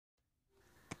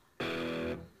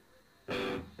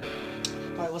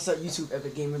Alright, what's up YouTube?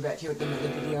 Epic Gamer back here with another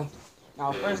video.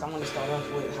 Now first I want to start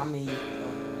off with how many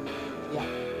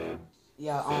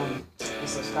the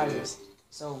subscribers.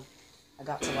 So I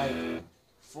got to like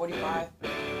 45. I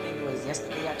think it was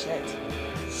yesterday I checked.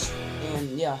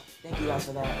 And yeah, thank you guys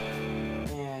for that.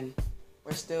 And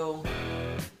we're still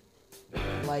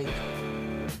like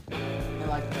in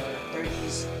like the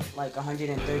 30s, like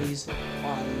 130s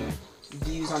on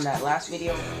views on that last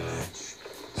video.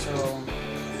 So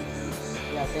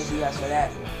yeah, thank you guys for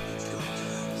that.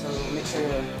 So make sure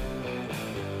to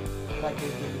like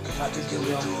this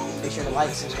video. Make sure to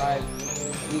like, subscribe,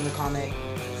 leave a comment.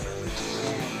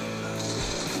 And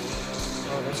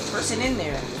oh, there's a person in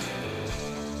there.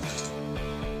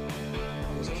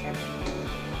 Who's camping?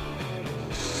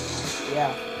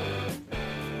 Yeah.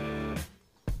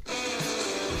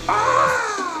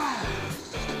 Ah!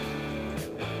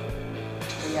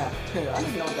 Yeah. I don't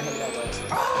even know what the heck that was.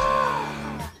 Ah!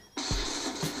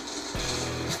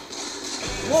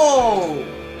 Whoa!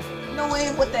 No way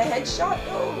with the headshot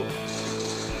though.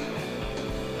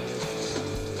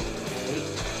 Okay.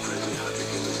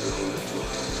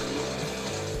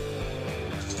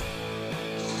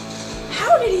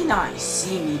 How did he not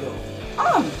see me though?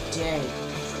 I'm dead.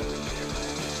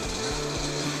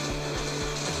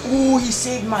 Ooh, he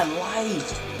saved my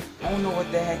life. I don't know what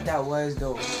the heck that was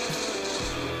though.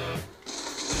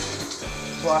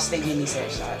 Well, I'll stay getting these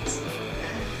headshots.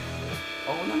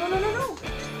 Oh no.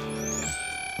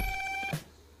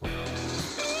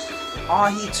 Oh,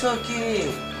 he took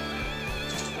it!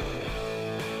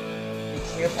 The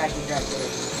care package right there.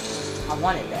 I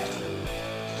wanted that.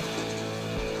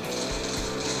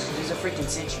 There's a freaking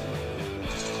sentry.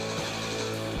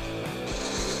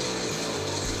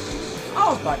 I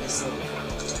was about to say.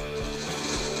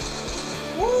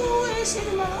 Ooh, it's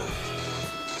hitting my life.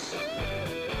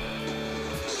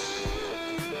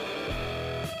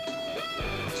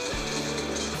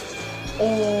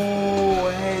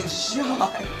 Oh,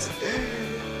 headshot!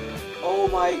 Oh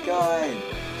my god!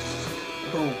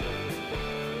 Boom.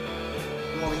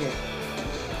 Come over here.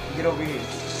 Get over here.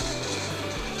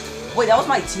 Wait, that was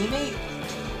my teammate?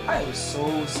 I am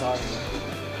so sorry.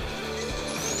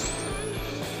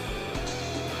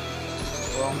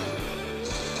 Well,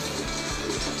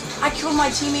 I killed my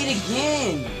teammate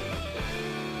again!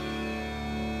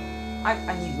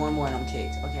 I need one more and I'm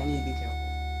kicked. Okay, I need to be careful.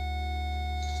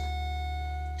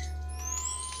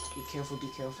 Be careful, be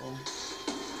careful.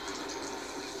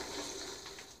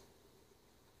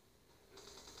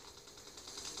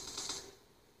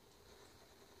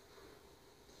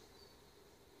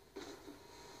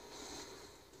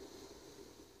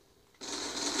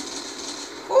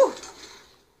 Whew!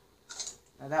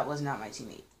 Now that was not my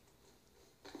teammate.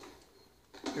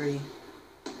 3,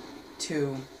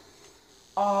 2.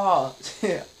 Oh!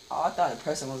 Oh, I thought a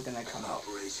person was gonna come out.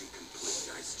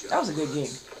 That was a good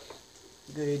game.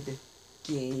 Good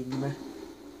game.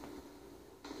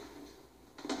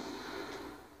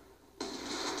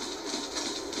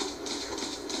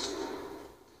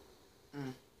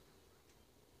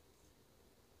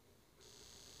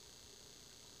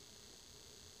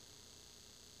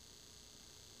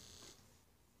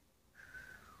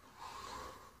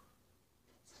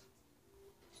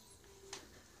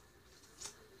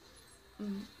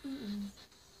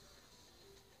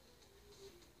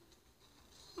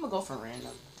 I'm gonna go for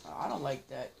random. I don't like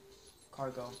that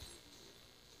cargo.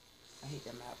 I hate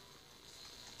that map.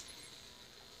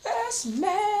 Best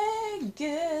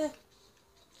mega.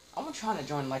 I'm trying to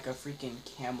join like a freaking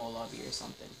camo lobby or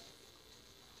something.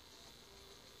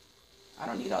 I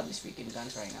don't need all these freaking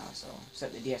guns right now, so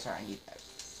except the DSR, I need that.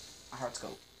 A hard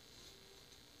scope.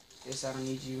 This I don't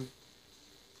need you.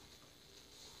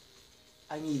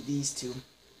 I need these two.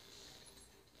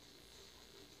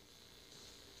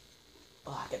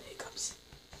 Oh, I got hiccups.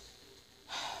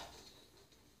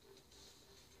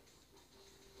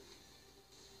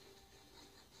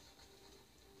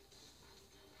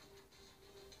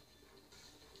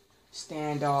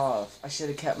 Standoff. I should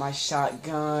have kept my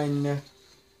shotgun.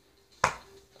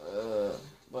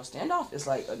 Well, standoff is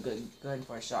like a good gun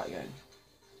for a shotgun.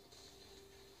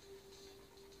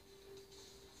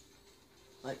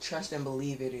 Like, trust and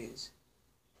believe it is.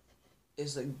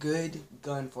 It's a good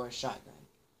gun for a shotgun.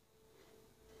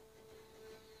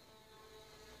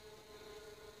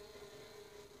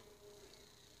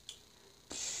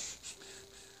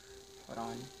 Hold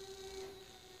on.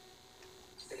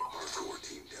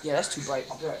 Yeah, that's too bright.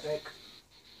 I'll be right back.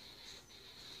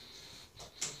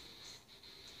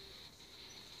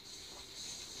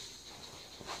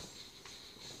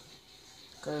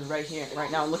 Cause right here,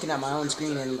 right now, I'm looking at my own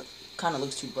screen and it kind of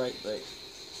looks too bright, but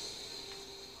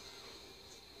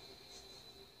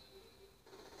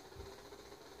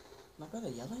My brother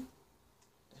yelling?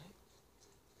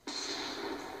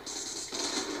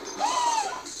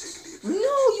 No,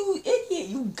 you idiot!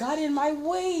 You got in my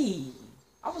way!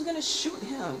 I was gonna shoot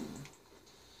him.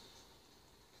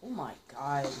 Oh my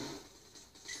god.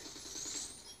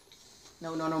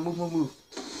 No, move.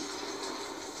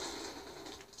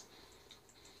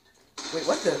 Wait,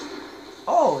 what the?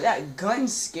 Oh, that gun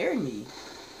scared me.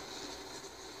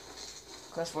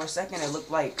 Because for a second it looked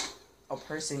like a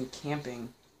person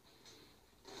camping.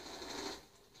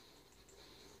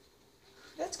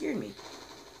 That scared me.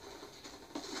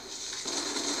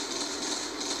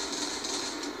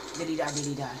 Did he die?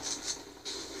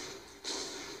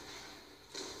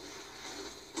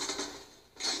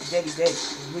 He's dead.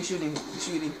 We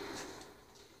shooting.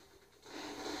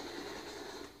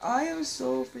 I am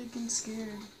so freaking scared.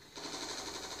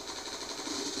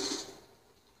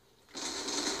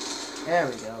 There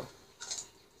we go.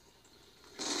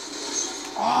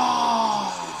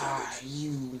 Ah,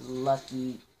 you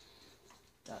lucky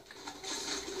duck.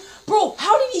 Bro,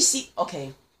 how did he see?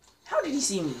 Okay, how did he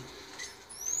see me?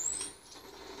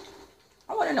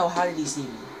 I want to know, how did he see me?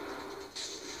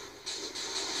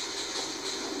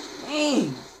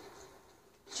 Dang.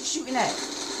 Just shooting at.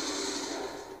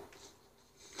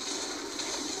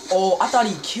 Oh, I thought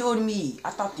he killed me. I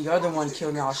thought the other one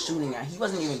killed me. I was shooting at. He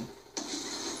wasn't even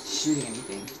shooting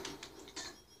anything.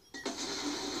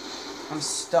 I'm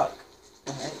stuck.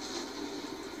 Go ahead.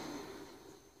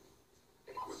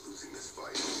 We're losing this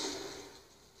fight.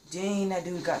 Dang, that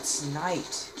dude got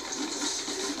sniped.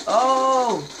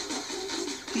 Oh!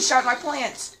 He shot my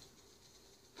plants.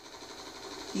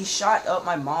 He shot up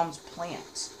my mom's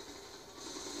plants.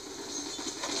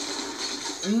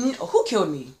 Who killed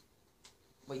me?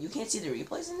 Wait, you can't see the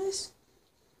replays in this?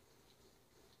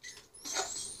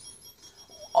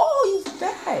 Oh, you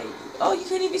bad. Oh, you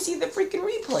can't even see the freaking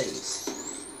replays.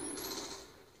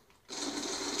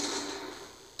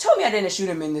 Tell me I didn't shoot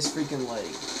him in this freaking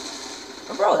leg.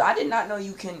 But bro, I did not know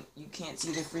you can't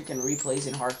see the freaking replays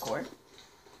in hardcore.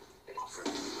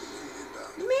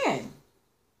 Man.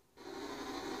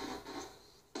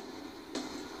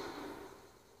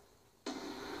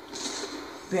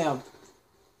 Bam.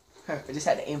 I just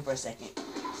had to aim for a second.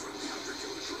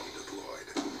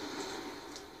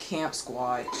 Camp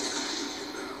squad.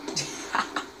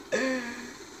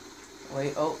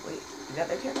 Wait, oh, wait. Is that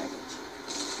their care package?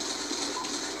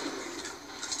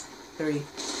 3.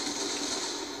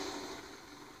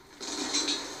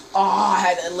 Oh, I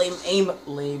had to aim.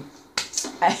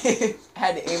 I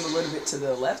had to aim a little bit to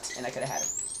the left, and I could have had him.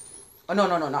 Oh, no,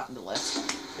 not the left.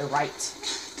 The right.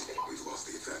 We've lost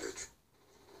the advantage.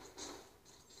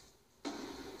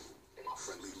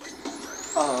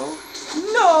 Oh.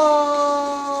 No!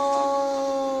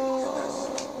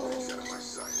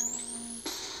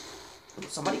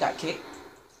 Somebody got kicked.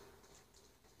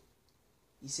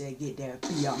 He said, get that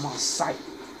B out my sight.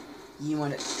 You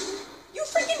wanna... You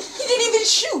freaking... He didn't even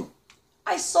shoot!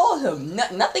 I saw him.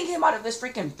 Nothing came out of this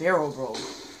freaking barrel, bro.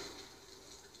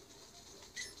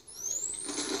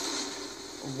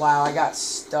 Wow, I got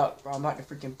stuck, bro. I'm about to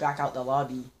freaking back out the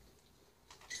lobby.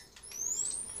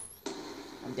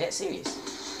 I'm dead serious.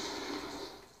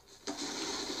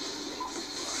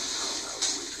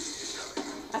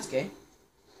 That's gay.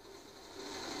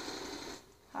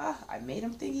 Ah, I made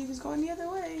him think he was going the other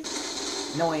way.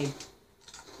 No aim.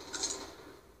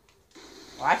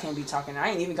 Well, I can't be talking. I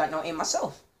ain't even got no aim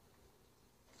myself.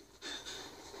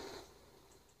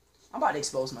 I'm about to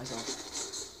expose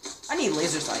myself. I need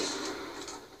laser sight.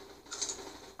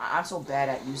 I'm so bad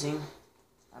at using.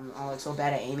 I'm like so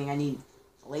bad at aiming. I need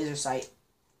laser sight.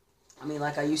 I mean,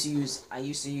 like I used to use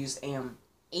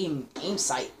aim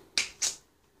sight.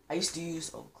 I used to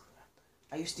use, oh crap.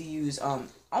 I used to use I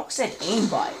almost said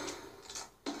aimbot.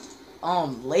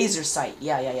 Laser sight.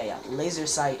 Yeah. Laser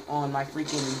sight on my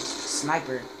freaking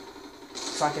sniper,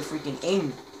 so I could freaking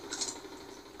aim.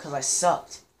 Cause I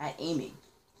sucked at aiming.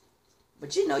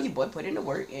 But you know, your boy put in the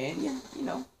work, and yeah, you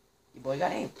know, your boy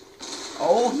got aim.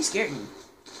 Oh, he scared me.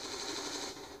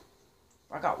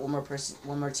 I got one more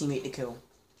teammate to kill.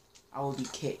 I will be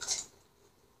kicked.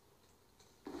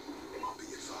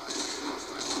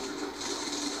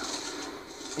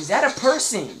 Is that a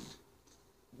person?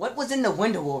 What was in the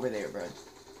window over there, bro?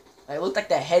 Like, it looked like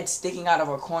the head sticking out of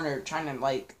a corner, trying to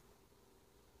like.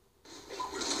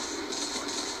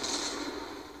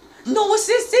 No,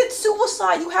 it's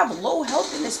suicide. You have low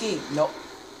health in this game. No,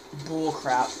 bull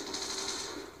crap.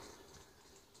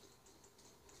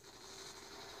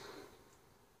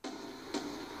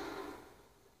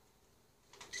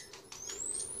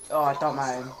 Oh, I thought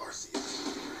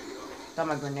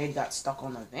thought my grenade got stuck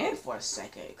on the van for a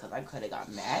second, because I could have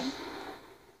got mad.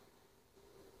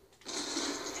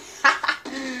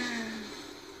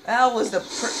 That was the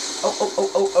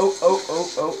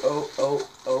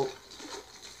oh.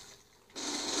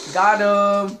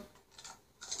 Got him.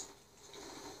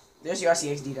 There's your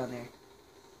RCXD down there.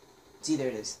 See, there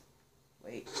it is.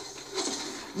 Wait.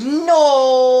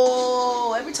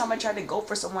 No! Every time I try to go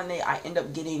for someone, I end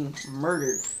up getting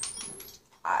murdered.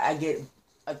 I get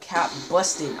a cap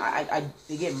busted.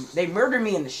 They murder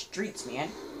me in the streets, man.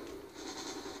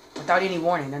 Without any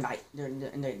warning.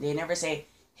 They never say,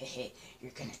 hey,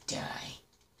 you're gonna die.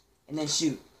 And then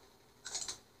shoot.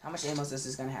 How much ammo is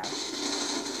this gonna have?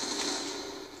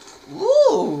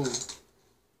 Ooh!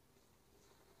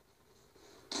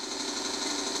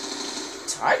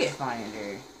 Target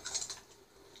finder.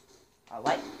 I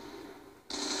like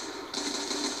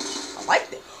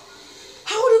that.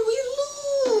 How did we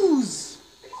lose?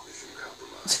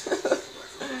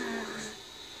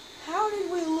 How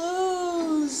did we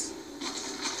lose?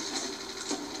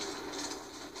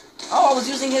 Oh, I was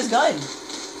using his gun.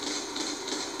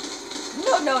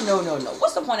 No.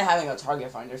 What's the point of having a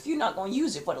target finder if you're not going to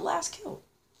use it for the last kill?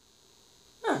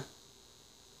 Huh.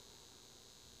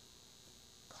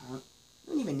 You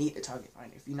don't even need the target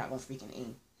finder if you're not going to freaking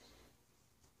aim.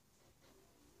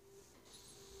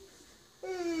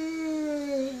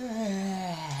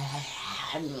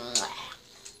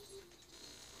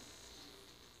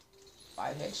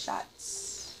 Five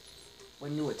headshots.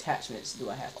 What new attachments do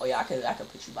I have? Oh yeah, I could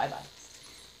put you bye-bye.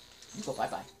 You go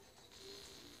bye-bye.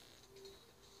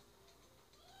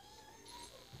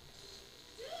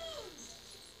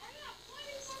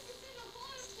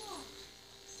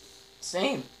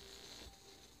 Same.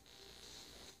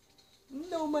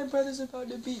 No, my brother's about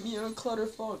to beat me on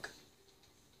Clutterfunk.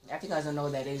 I think you guys don't know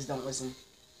what that is, don't listen.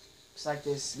 It's like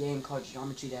this game called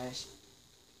Geometry Dash.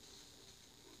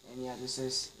 And yeah, this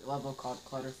is a level called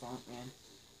Clutterfunk, man.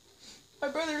 My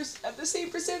brother's at the same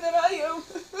percent that I am.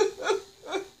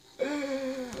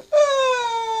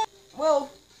 Well,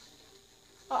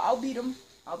 I'll beat him.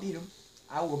 I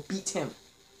will beat him.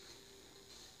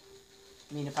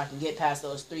 I mean, if I can get past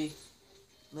those 3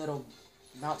 little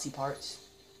bouncy parts.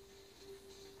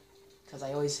 Because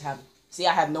I always have... See,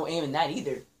 I have no aim in that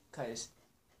either. Because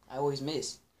I always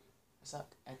miss. I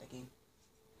suck at that game.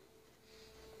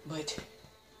 But...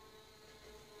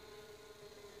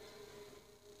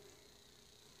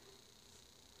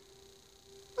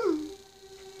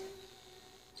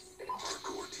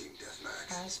 Hardcore team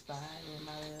deathmatch. I spy in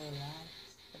my little life.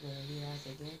 I barely have to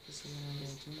get to see when I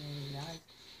get too many lives.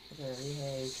 I barely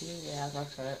had a kid out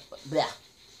of her. Blah.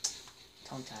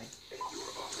 Tongue tied.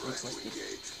 It's twisted.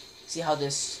 See how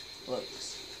this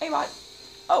looks. Hey, Rod.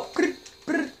 Oh.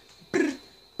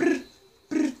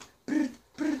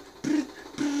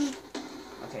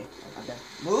 Okay, I'm done.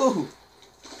 Move.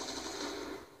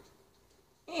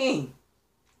 Dang.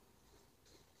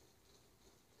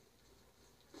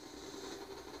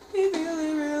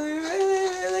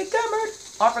 Really cumbered.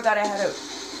 Oh, I forgot I had a...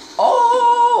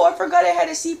 Oh, I forgot I had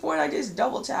a C4 and I just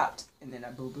double tapped. And then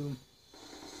I boom.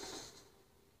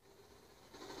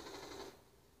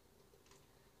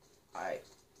 Alright.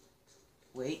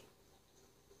 Wait.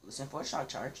 Listen for a shock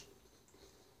charge.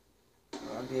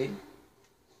 We're all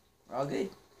good.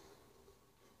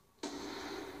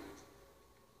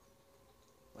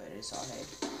 Where is our head?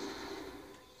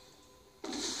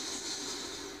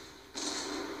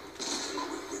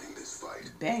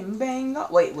 Bang, bang. Oh,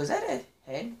 wait, was that a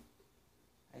head?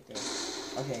 Right there.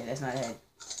 Okay, that's not a head.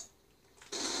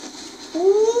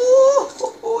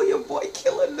 Ooh, your boy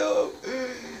killing them.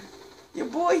 Your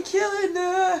boy killing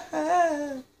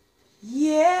them.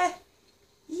 Yeah,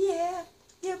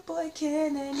 your boy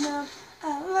killing them.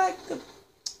 I'm like the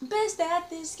best at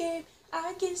this game.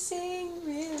 I can sing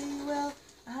really well.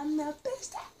 I'm the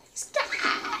best at this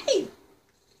game.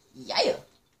 Yeah.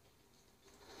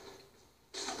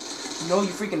 No, you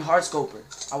freaking hard scoper.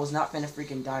 I was not finna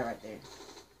freaking die right there.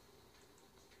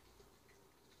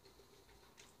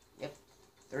 Yep.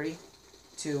 3,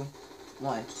 2,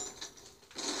 1.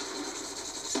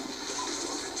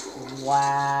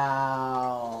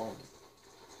 Wow.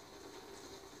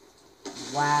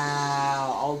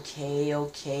 Okay.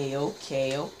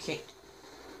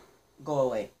 Go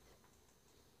away.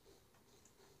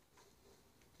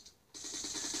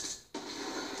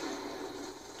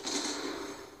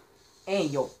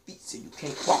 And your feet so you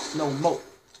can't walk no more.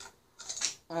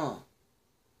 No!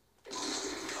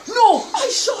 I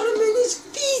shot him in his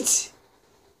feet!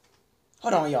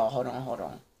 Hold on, y'all. Hold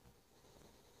on,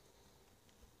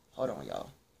 y'all.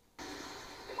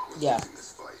 Yeah.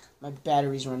 My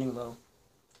battery's running low.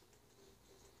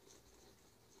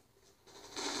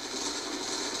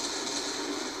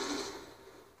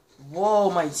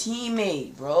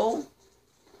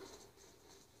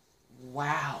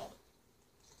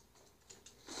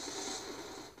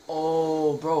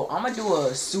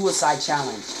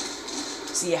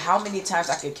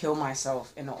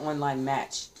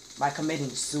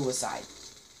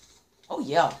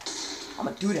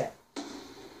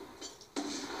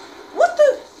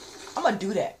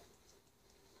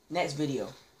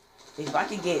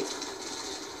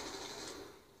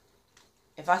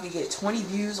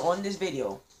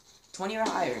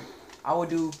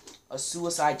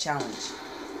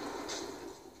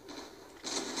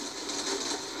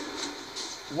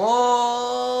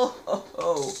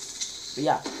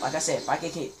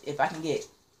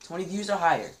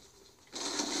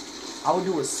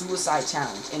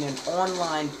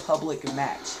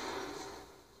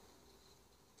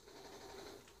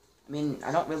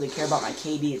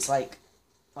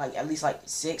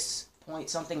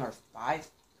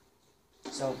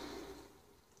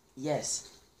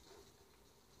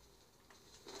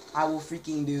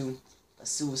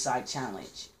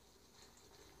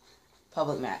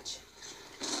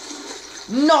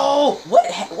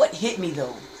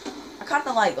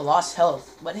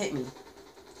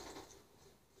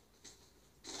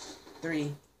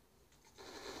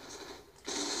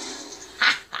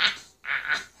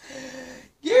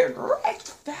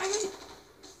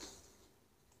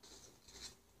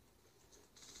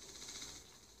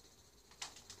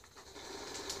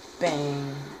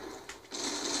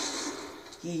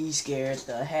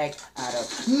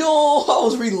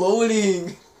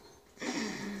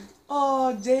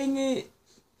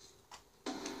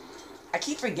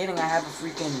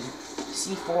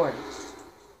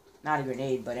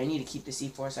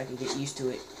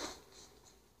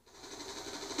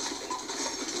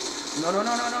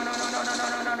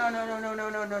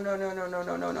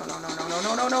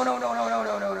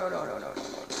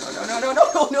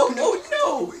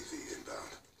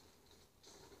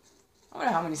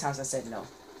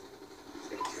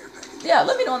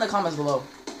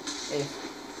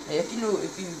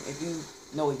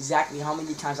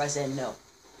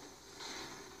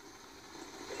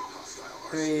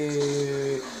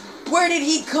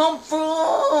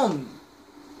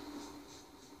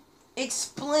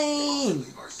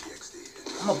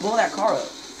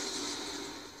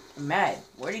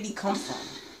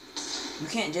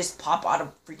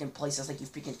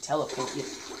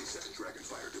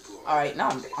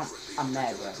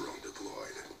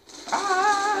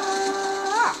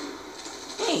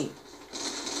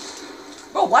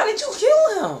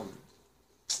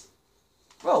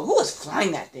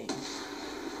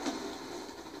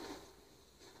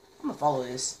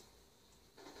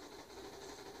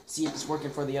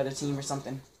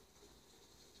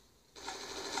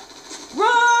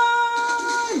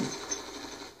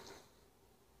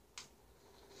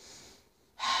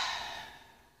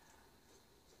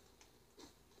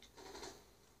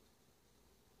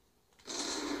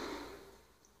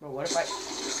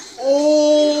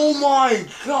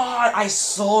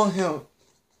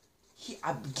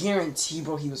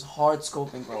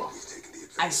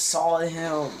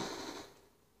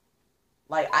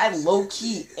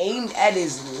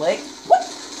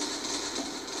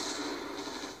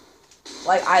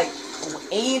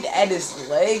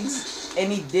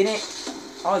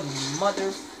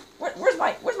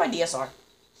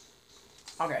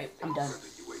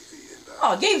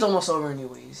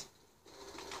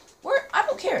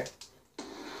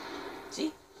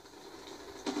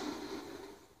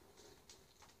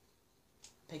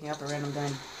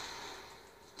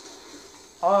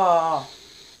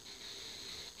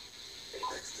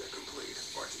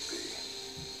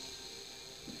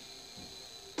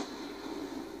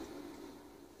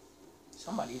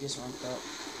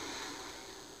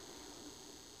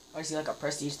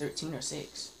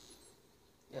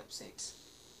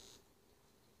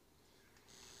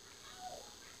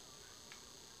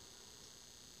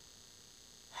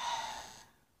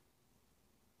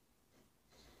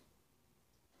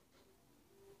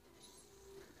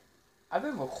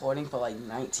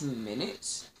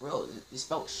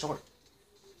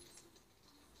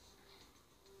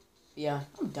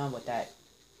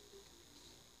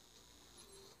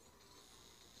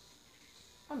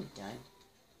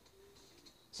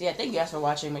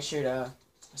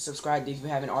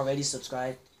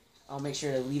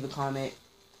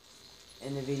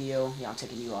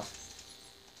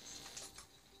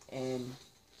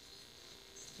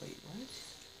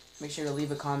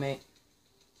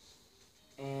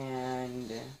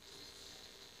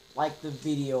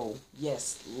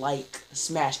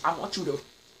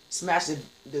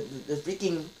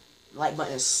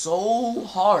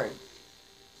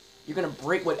 You're gonna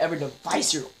break whatever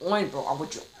device you're on, bro. I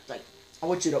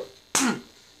want you to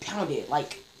pound it,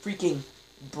 like freaking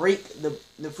break the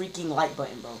freaking like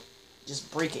button, bro.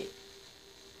 Just break it.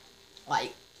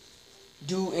 Like,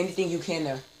 do anything you can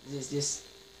to just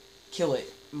kill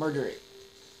it, murder it.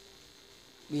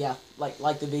 Yeah,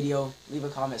 like the video, leave a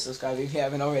comment, subscribe if you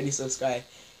haven't already subscribed,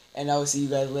 and I will see you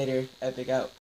guys later. Epic out.